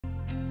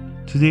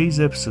Today's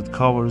episode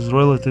covers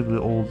relatively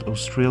old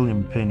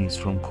Australian pennies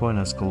from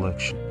coinaz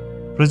collection,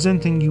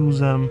 presenting you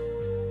them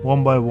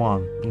one by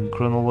one in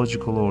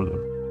chronological order.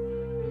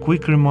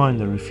 Quick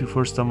reminder, if you're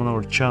first time on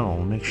our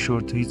channel, make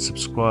sure to hit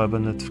subscribe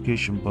and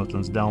notification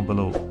buttons down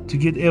below to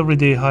get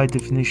everyday high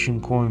definition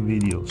coin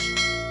videos.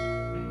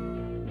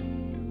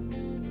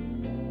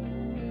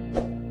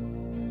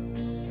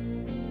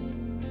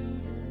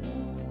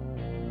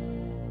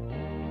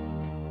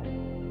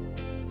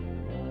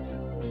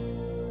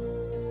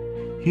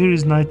 Here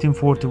is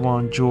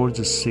 1941 George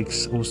VI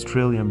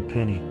Australian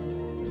penny.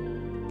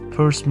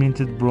 First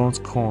minted bronze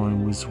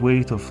coin with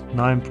weight of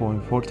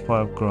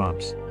 9.45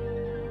 grams.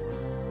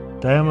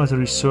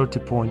 Diameter is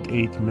 30.8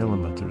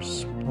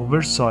 mm.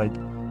 Over side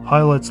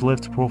highlights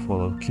left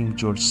profile of King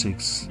George VI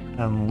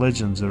and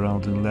legends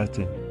around in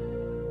Latin.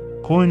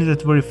 Coin is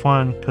at very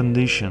fine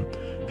condition,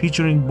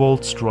 featuring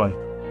bold stripe.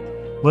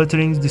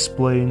 Letterings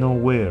display no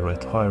wear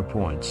at higher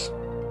points.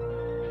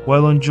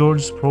 While on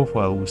George's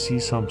profile we see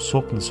some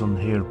softness on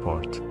hair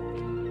part.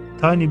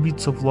 Tiny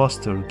bits of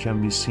luster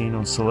can be seen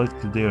on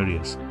selected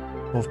areas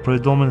of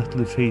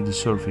predominantly faded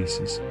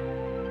surfaces.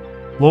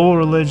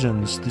 Lower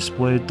legends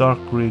display dark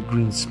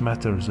grey-green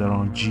smatters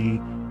around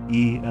G,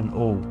 E and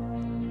O.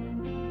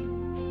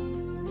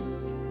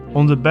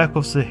 On the back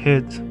of the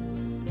head,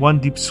 one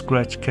deep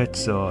scratch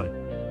catches the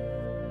eye.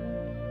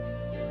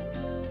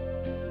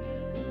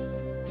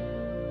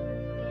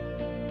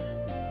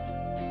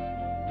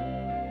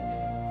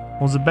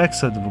 On the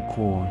backside of a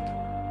coin,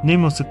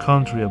 name of the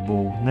country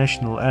above,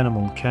 national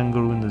animal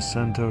kangaroo in the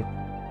center,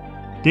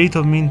 date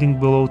of minting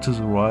below to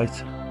the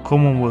right,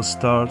 Commonwealth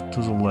star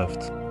to the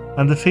left,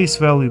 and the face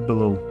value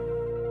below.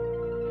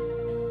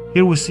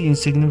 Here we see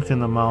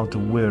insignificant amount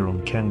of wear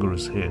on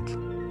kangaroo's head.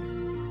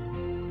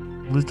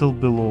 Little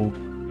below,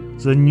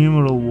 the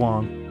numeral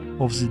 1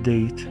 of the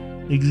date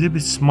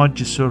exhibits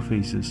smudgy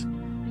surfaces,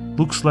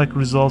 looks like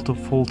result of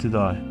faulty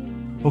dye.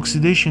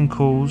 Oxidation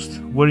caused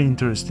very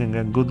interesting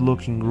and good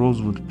looking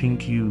rosewood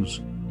pink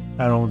hues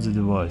around the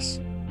device.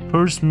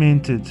 First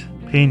minted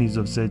pennies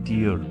of that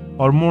year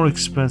are more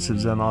expensive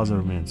than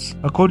other mints.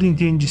 According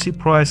to NGC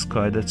price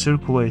guide that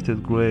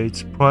circulated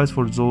grades, price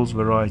for those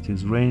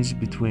varieties ranged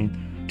between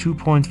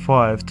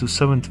 $2.5 to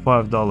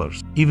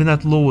 $75. Even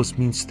at lowest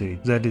mint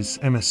state, that is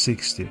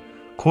MS60,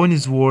 coin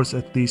is worth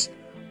at least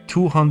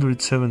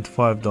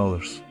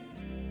 $275.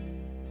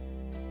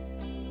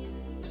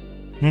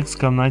 Next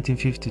come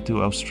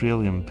 1952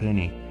 Australian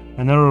penny,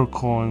 an error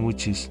coin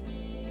which is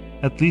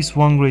at least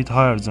one grade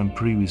higher than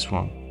previous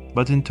one.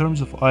 But in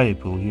terms of eye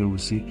appeal, here we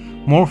see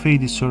more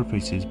faded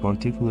surfaces,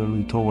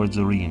 particularly towards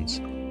the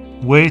rims.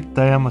 Weight,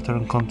 diameter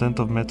and content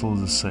of metal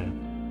is the same.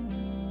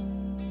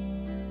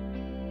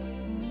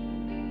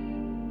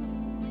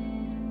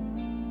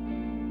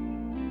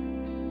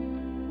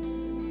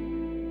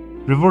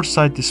 Reverse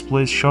side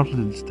displays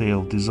sharply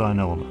detailed design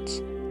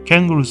elements.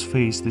 Kangaroo's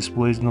face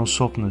displays no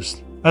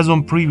softness as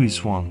on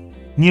previous one.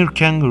 Near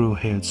kangaroo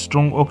head,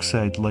 strong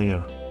oxide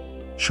layer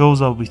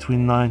shows up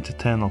between 9 to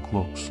 10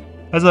 o'clocks.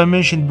 As I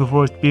mentioned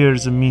before, it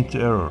bears a mint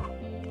error.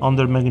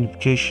 Under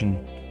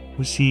magnification,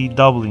 we see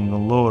doubling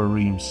on lower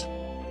rims,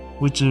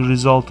 which is a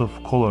result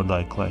of color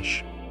dye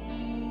clash.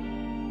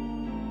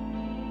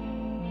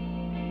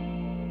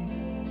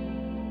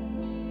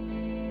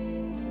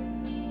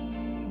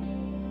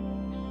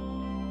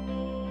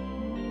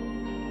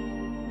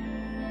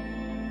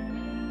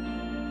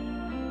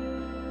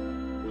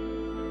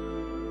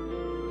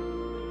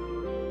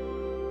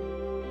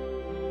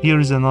 Here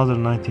is another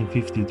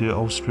 1952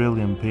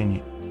 Australian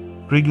penny,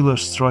 regular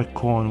strike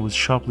coin with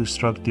sharply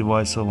struck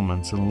device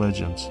elements and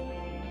legends.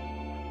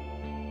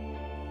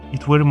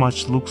 It very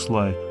much looks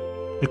like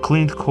a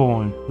cleaned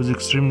coin with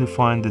extremely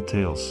fine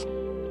details.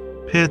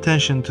 Pay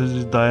attention to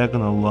the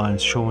diagonal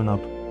lines showing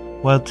up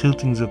while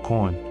tilting the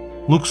coin.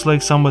 Looks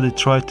like somebody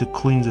tried to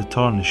clean the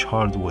tarnish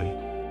hard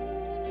way.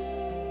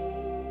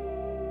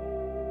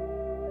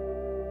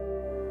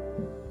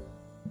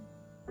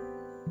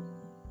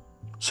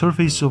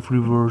 Surfaces of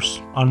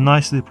reverse are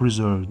nicely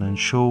preserved and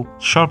show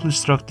sharply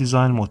struck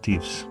design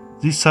motifs.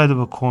 This side of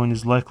a coin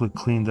is likely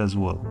cleaned as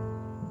well.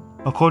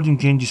 According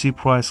to NGC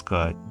price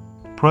guide,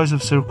 price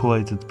of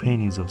circulated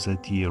pennies of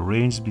that year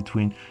ranged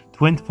between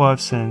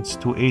 25 cents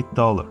to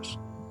 $8,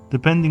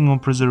 depending on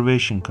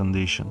preservation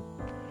condition.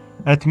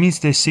 At mint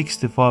state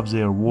 65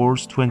 they are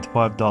worth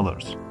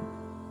 $25.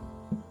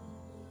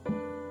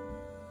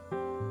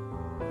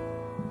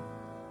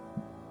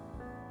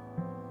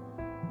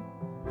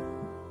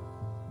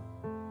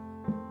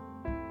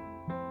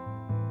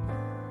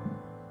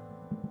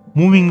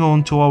 Moving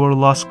on to our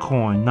last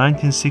coin,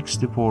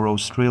 1964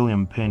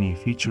 Australian penny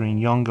featuring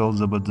young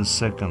Elizabeth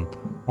II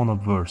on a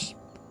verse.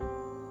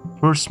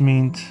 First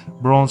mint,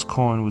 bronze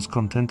coin with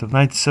content of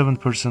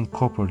 97%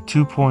 copper,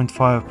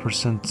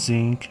 2.5%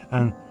 zinc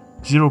and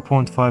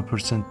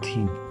 0.5%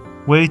 tin.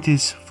 Weight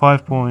is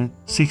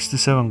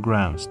 5.67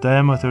 grams,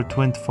 diameter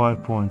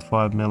 25.5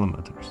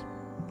 mm.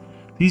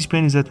 These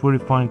pennies at very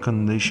fine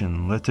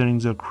condition,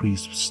 letterings are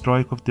crisp,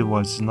 strike of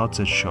device is not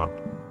that sharp.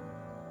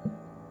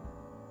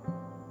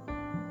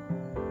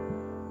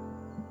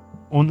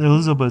 On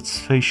Elizabeth's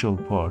facial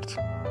part,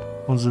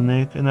 on the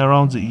neck and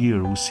around the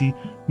ear, we see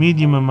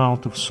medium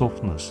amount of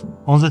softness.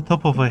 On the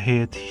top of her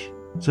head,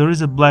 there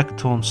is a black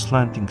tone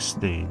slanting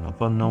stain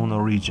of unknown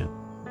origin.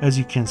 As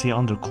you can see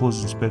under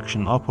close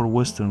inspection, upper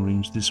western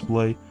rims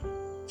display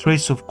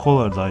trace of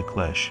colored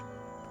eyelash,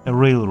 a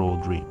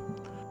railroad rim.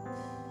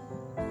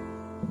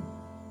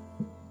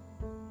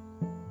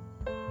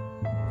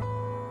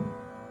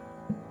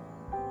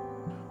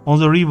 On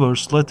the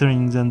reverse,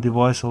 letterings and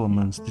device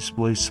elements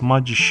display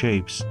smudgy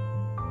shapes.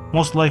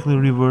 Most likely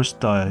reverse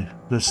dye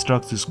that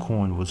struck this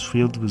coin was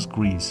filled with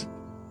grease.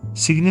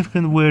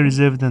 Significant wear is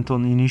evident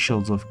on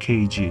initials of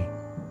KG.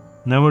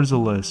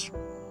 Nevertheless,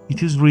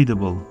 it is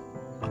readable.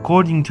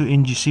 According to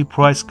NGC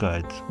price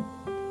guide,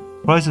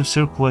 price of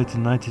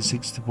circulating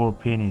 1964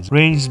 pennies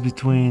ranges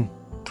between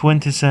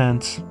 20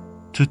 cents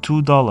to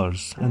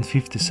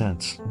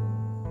 $2.50.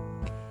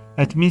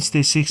 At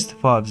Midday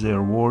 65 they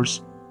are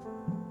worth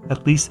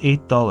at least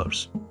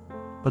 $8,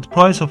 but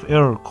price of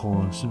error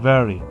coins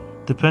vary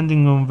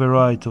depending on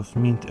variety of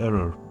mint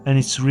error and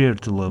its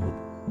rarity level.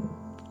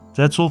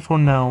 That's all for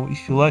now.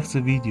 If you liked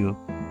the video,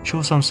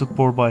 show some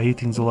support by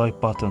hitting the like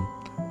button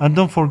and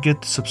don't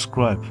forget to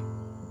subscribe.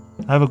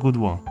 Have a good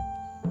one.